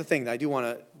 Now, here's the thing that I do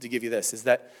want to give you this, is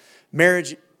that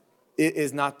marriage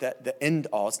is not the end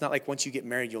all. It's not like once you get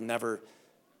married, you'll never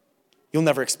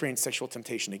experience sexual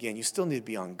temptation again. You still need to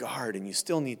be on guard, and you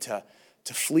still need to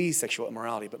flee sexual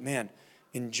immorality. But man,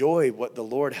 enjoy what the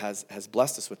Lord has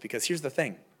blessed us with, because here's the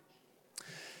thing.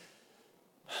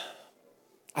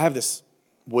 I have this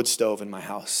wood stove in my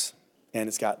house, and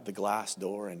it's got the glass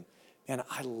door, and man,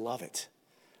 I love it.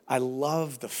 I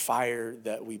love the fire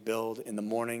that we build in the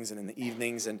mornings and in the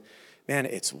evenings, and man,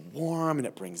 it's warm, and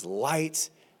it brings light,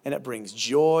 and it brings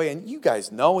joy. And you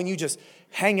guys know, when you just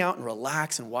hang out and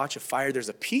relax and watch a fire, there's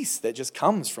a peace that just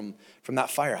comes from that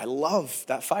fire. I love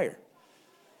that fire.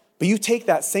 But you take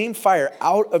that same fire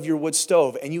out of your wood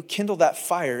stove, and you kindle that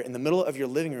fire in the middle of your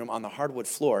living room on the hardwood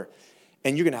floor,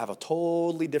 and you're going to have a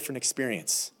totally different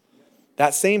experience.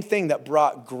 That same thing that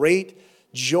brought great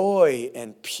joy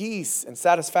and peace and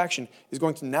satisfaction is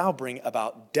going to now bring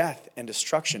about death and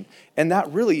destruction. And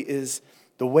that really is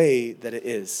the way that it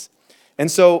is. And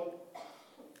so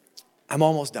I'm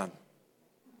almost done.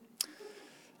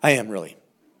 I am really.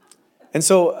 And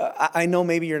so I know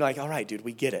maybe you're like, all right, dude,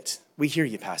 we get it. We hear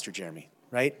you, Pastor Jeremy,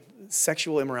 right?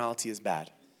 Sexual immorality is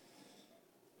bad.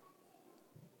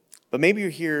 But maybe you're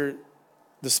here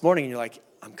this morning and you're like,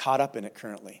 I'm caught up in it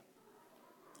currently.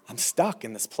 I'm stuck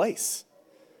in this place.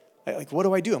 Like, what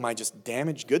do I do? Am I just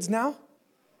damaged goods now?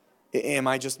 Am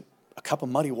I just a cup of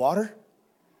muddy water?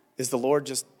 Is the Lord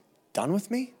just done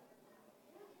with me?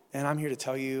 And I'm here to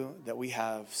tell you that we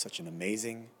have such an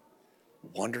amazing,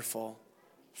 wonderful,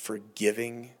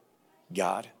 forgiving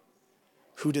God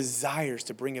who desires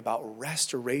to bring about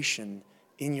restoration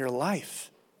in your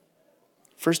life.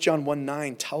 1 John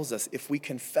 1:9 tells us if we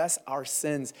confess our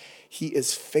sins, he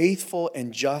is faithful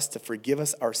and just to forgive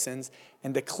us our sins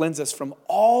and to cleanse us from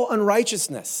all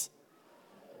unrighteousness.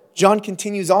 John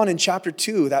continues on in chapter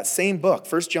 2, that same book,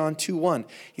 1 John 2:1.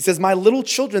 He says, my little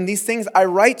children, these things I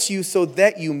write to you so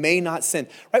that you may not sin.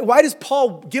 Right? Why does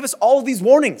Paul give us all of these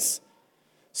warnings?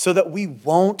 So that we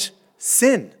won't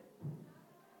sin.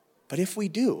 But if we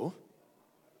do,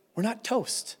 we're not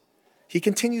toast. He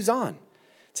continues on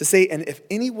to say, and if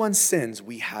anyone sins,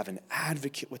 we have an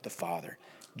advocate with the Father,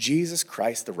 Jesus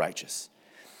Christ the righteous.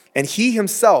 And he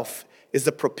himself is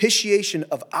the propitiation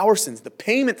of our sins, the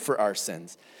payment for our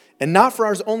sins, and not for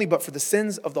ours only, but for the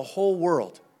sins of the whole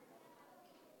world.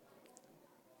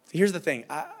 Here's the thing.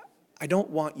 I don't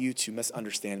want you to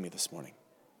misunderstand me this morning.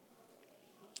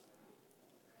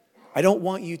 I don't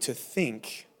want you to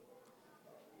think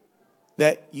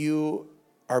that you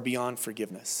are beyond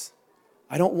forgiveness.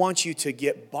 I don't want you to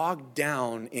get bogged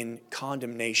down in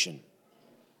condemnation.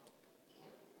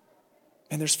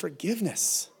 And there's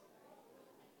forgiveness.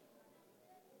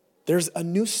 There's a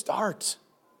new start.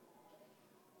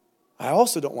 I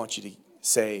also don't want you to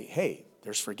say, hey,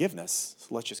 there's forgiveness, so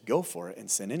let's just go for it and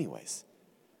sin anyways.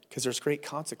 Because there's great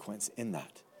consequence in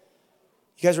that.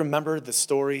 You guys remember the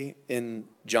story in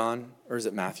John, or is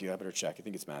it Matthew? I better check. I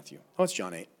think it's Matthew. Oh, it's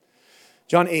John 8.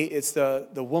 John 8, it's the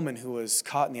woman who was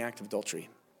caught in the act of adultery.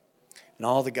 And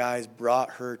all the guys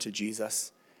brought her to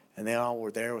Jesus, and they all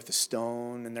were there with a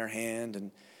stone in their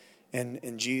hand, and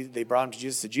they brought him to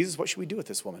Jesus and said, Jesus, what should we do with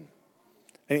this woman?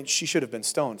 I mean, she should have been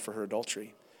stoned for her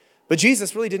adultery. But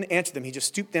Jesus really didn't answer them. He just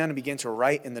stooped down and began to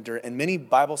write in the dirt. And many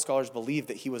Bible scholars believe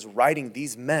that he was writing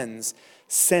these men's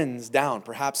sins down,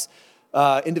 perhaps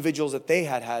individuals that they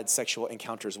had had sexual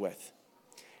encounters with.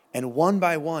 And one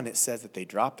by one, it says that they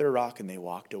dropped their rock and they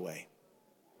walked away.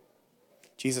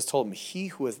 Jesus told them, he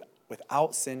who is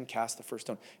without sin cast the first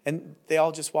stone. And they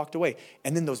all just walked away.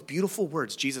 And then those beautiful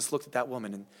words, Jesus looked at that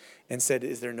woman and said,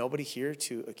 is there nobody here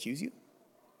to accuse you?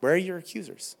 Where are your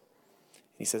accusers?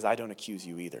 And he says, I don't accuse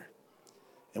you either.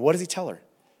 And what does he tell her?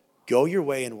 Go your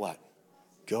way and what?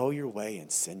 Go your way and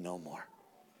sin no more.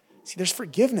 See, there's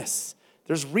forgiveness.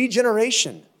 There's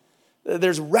regeneration.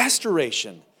 There's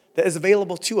restoration that is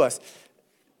available to us.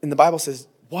 And the Bible says,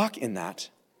 walk in that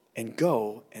and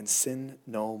go and sin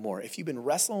no more. If you've been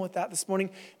wrestling with that this morning,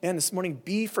 man, this morning,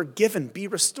 be forgiven, be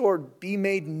restored, be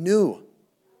made new.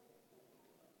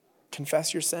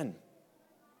 Confess your sin.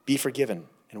 Be forgiven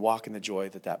and walk in the joy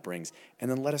that brings. And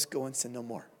then let us go and sin no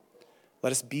more.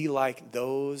 Let us be like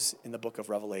those in the book of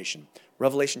Revelation.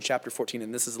 Revelation chapter 14,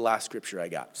 and this is the last scripture I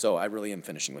got, so I really am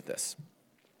finishing with this.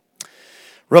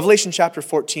 Revelation chapter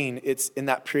 14, it's in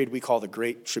that period we call the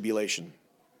Great Tribulation.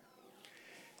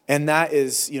 And that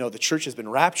is, the church has been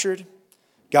raptured.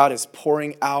 God is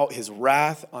pouring out his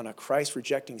wrath on a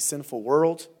Christ-rejecting, sinful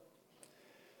world.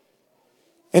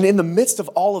 And in the midst of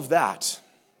all of that,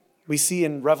 we see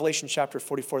in Revelation chapter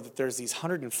 44 that there's these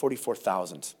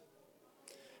 144,000.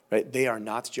 Right? They are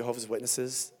not Jehovah's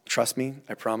Witnesses. Trust me,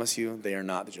 I promise you, they are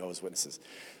not the Jehovah's Witnesses.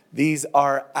 These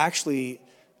are actually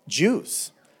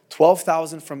Jews.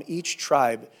 12,000 from each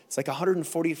tribe. It's like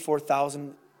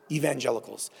 144,000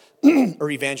 evangelicals,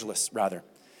 or evangelists, rather.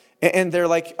 And they're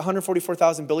like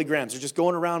 144,000 Billy Grahams. They're just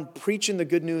going around preaching the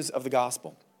good news of the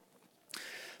gospel.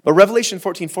 But Revelation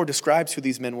 14:4 describes who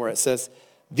these men were. It says,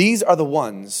 these are the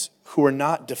ones who are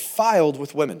not defiled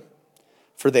with women,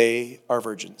 for they are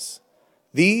virgins.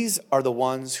 These are the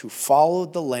ones who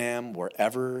followed the Lamb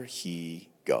wherever he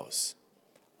goes.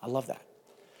 I love that.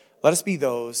 Let us be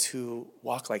those who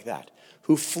walk like that,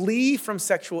 who flee from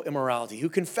sexual immorality, who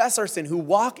confess our sin, who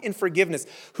walk in forgiveness,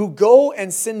 who go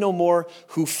and sin no more,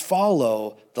 who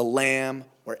follow the Lamb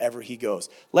wherever he goes.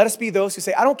 Let us be those who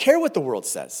say, I don't care what the world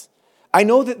says. I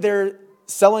know that they're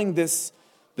selling this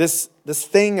this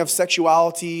thing of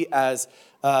sexuality as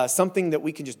something that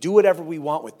we can just do whatever we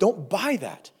want with. Don't buy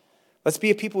that. Let's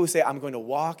be a people who say, I'm going to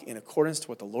walk in accordance to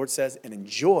what the Lord says and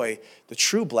enjoy the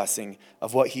true blessing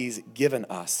of what he's given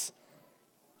us.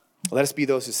 Let us be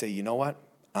those who say, you know what?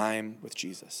 I'm with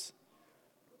Jesus.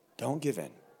 Don't give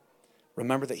in.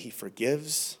 Remember that he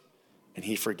forgives and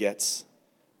he forgets,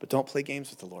 but don't play games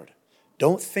with the Lord.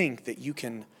 Don't think that you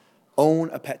can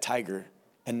own a pet tiger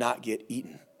and not get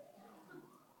eaten.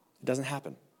 It doesn't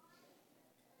happen.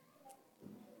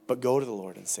 But go to the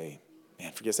Lord and say,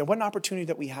 man, forgive us. And what an opportunity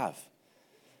that we have.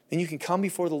 And you can come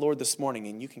before the Lord this morning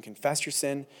and you can confess your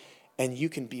sin and you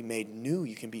can be made new.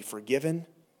 You can be forgiven.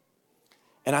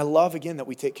 And I love, again, that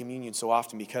we take communion so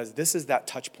often because this is that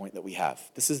touch point that we have.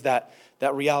 This is that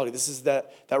reality. This is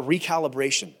that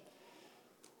recalibration.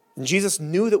 And Jesus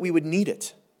knew that we would need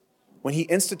it when he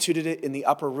instituted it in the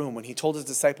upper room, when he told his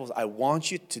disciples, I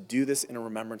want you to do this in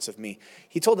remembrance of me.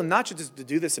 He told them not just to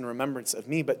do this in remembrance of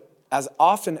me, but as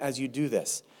often as you do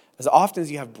this, as often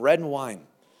as you have bread and wine,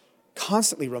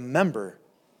 constantly remember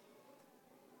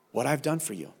what I've done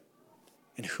for you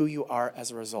and who you are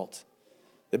as a result.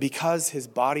 That because his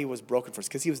body was broken for us,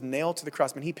 because he was nailed to the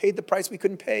cross, he paid the price we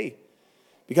couldn't pay.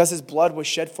 Because his blood was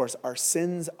shed for us, our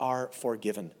sins are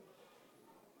forgiven.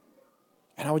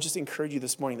 And I would just encourage you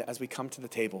this morning that as we come to the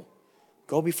table,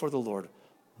 go before the Lord,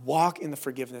 walk in the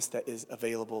forgiveness that is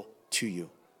available to you.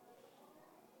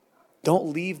 Don't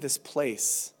leave this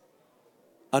place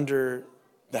under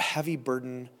the heavy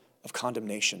burden of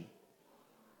condemnation,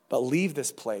 but leave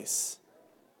this place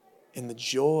in the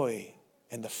joy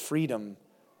and the freedom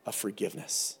of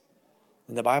forgiveness.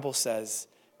 And the Bible says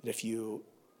that if you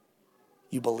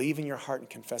believe in your heart and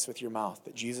confess with your mouth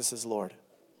that Jesus is Lord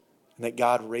and that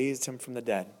God raised him from the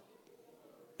dead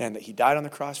and that he died on the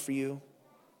cross for you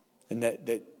and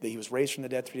that he was raised from the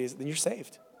dead 3 days, then you're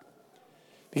saved.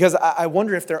 Because I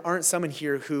wonder if there aren't some in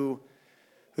here who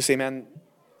say, man,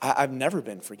 I've never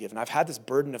been forgiven. I've had this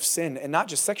burden of sin, and not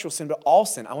just sexual sin, but all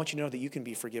sin. I want you to know that you can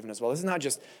be forgiven as well. This is not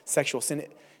just sexual sin.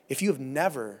 If you have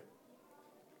never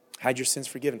had your sins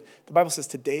forgiven, the Bible says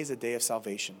today is a day of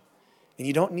salvation. And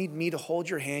you don't need me to hold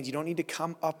your hand. You don't need to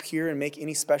come up here and make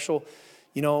any special,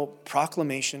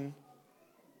 proclamation.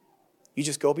 You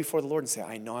just go before the Lord and say,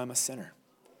 I know I'm a sinner.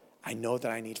 I know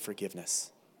that I need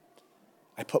forgiveness.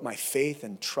 I put my faith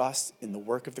and trust in the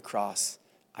work of the cross.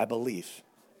 I believe.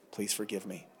 Please forgive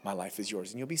me. My life is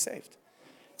yours, and you'll be saved.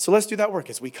 So let's do that work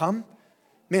as we come.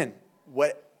 Man,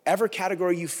 whatever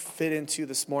category you fit into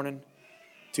this morning,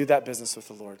 do that business with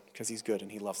the Lord because he's good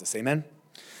and he loves us. Amen?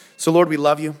 So Lord, we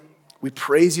love you. We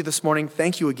praise you this morning.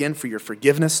 Thank you again for your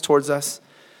forgiveness towards us.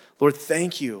 Lord,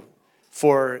 thank you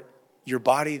for your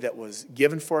body that was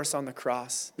given for us on the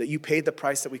cross, that you paid the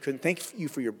price that we couldn't. Thank you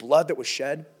for your blood that was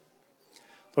shed.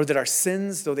 Lord, that our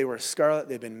sins, though they were scarlet,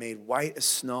 they've been made white as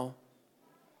snow.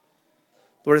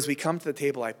 Lord, as we come to the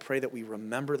table, I pray that we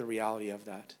remember the reality of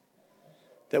that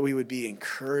we would be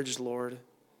encouraged, Lord,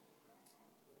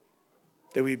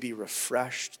 that we'd be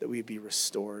refreshed, that we'd be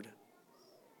restored.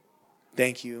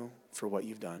 Thank you for what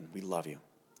you've done. We love you.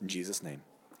 In Jesus' name,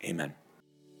 amen.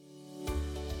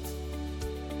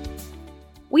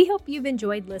 We hope you've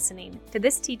enjoyed listening to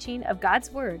this teaching of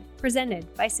God's Word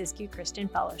presented by Siskiyou Christian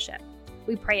Fellowship.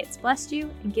 We pray it's blessed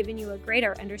you and given you a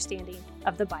greater understanding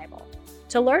of the Bible.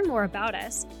 To learn more about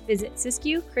us, visit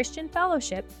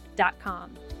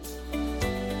SiskiyouChristianFellowship.com.